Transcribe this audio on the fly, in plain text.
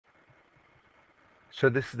So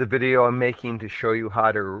this is the video I'm making to show you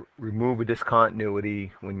how to remove a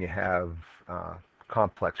discontinuity when you have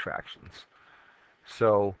complex fractions.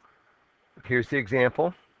 So here's the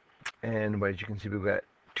example, and as you can see, we've got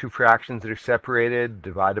two fractions that are separated,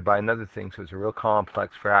 divided by another thing, so it's a real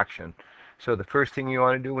complex fraction. So the first thing you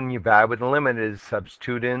want to do when you evaluate the limit is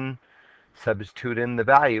substitute in the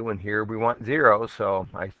value, and here we want 0, so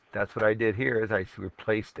that's what I did here, is I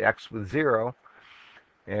replaced x with 0,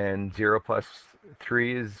 and 0 plus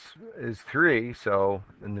 3 is 3, so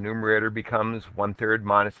then the numerator becomes 1/3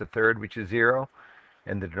 minus a third, which is 0,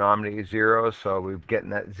 and the denominator is 0, so we're getting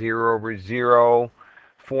that 0 over 0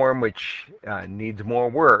 form, which needs more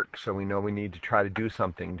work, so we know we need to try to do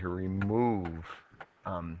something to remove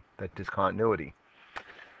that discontinuity.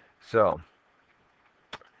 So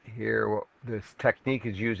here, this technique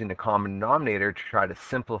is using the common denominator to try to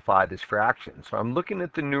simplify this fraction. So I'm looking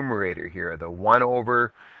at the numerator here, the 1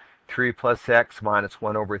 over 3 plus x minus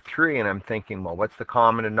 1 over 3, and I'm thinking, well, what's the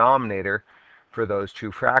common denominator for those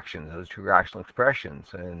two fractions, those two rational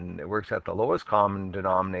expressions? And it works out the lowest common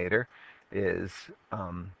denominator is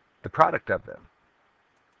the product of them.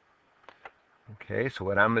 Okay, so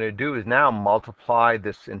what I'm going to do is now multiply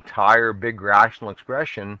this entire big rational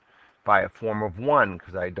expression by a form of 1,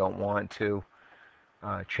 because I don't want to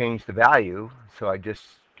change the value, so I just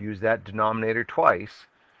use that denominator twice.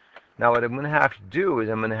 Now what I'm going to have to do is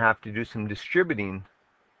I'm going to have to do some distributing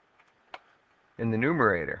in the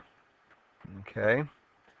numerator. Okay,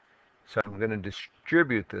 so I'm going to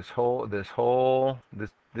distribute this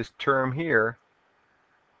term here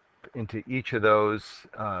into each of those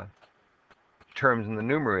terms in the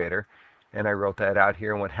numerator, and I wrote that out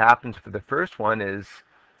here. And what happens for the first one is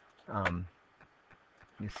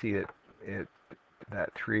you see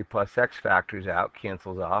that 3 plus x factors out,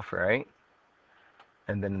 cancels off, right?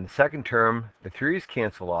 And then in the second term, the 3's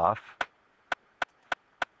cancel off.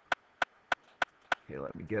 Okay,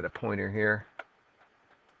 let me get a pointer here.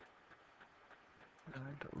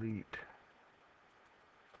 Delete.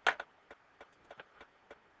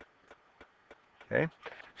 Okay,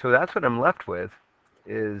 so that's what I'm left with,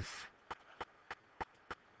 is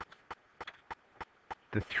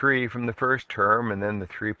the 3 from the first term, and then the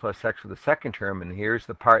 3 plus x for the second term. And here's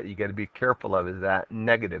the part you got to be careful of, is that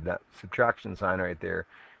negative, that subtraction sign right there,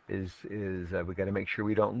 is we got to make sure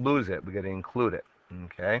we don't lose it. We got to include it.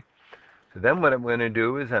 Okay. So then what I'm going to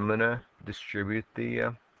do is I'm going to distribute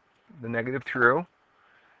the negative through.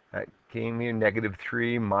 That came here, negative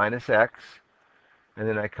 3 minus x. And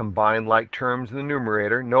then I combine like terms in the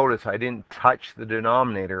numerator. Notice I didn't touch the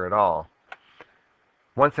denominator at all.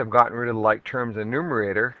 Once I've gotten rid of the like terms in the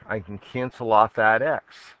numerator, I can cancel off that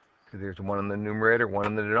x, because there's one in the numerator, one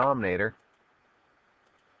in the denominator.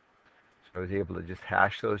 So I was able to just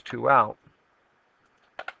hash those two out.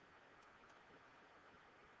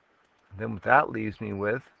 Then what that leaves me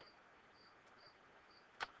with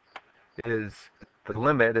is the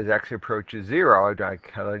limit as x approaches 0. I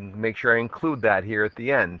kind of make sure I include that here at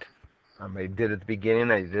the end. I did at the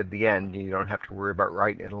beginning, I did at the end. You don't have to worry about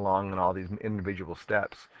writing it along in all these individual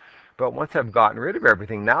steps. But once I've gotten rid of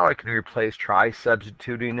everything, now I can try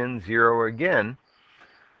substituting in 0 again.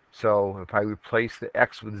 So if I replace the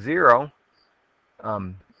x with 0,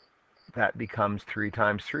 that becomes 3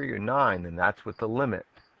 times 3, or 9, and that's what the limit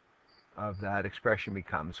of that expression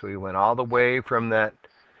becomes. So we went all the way from that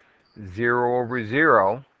 0 over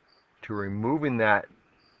 0 to removing that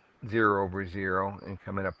 0 over 0 and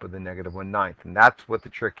coming up with a negative 1/9. And that's what the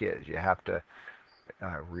trick is. You have to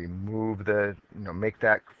remove make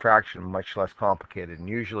that fraction much less complicated. And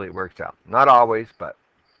usually it works out. Not always, but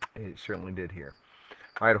it certainly did here.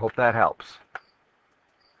 All right, I hope that helps.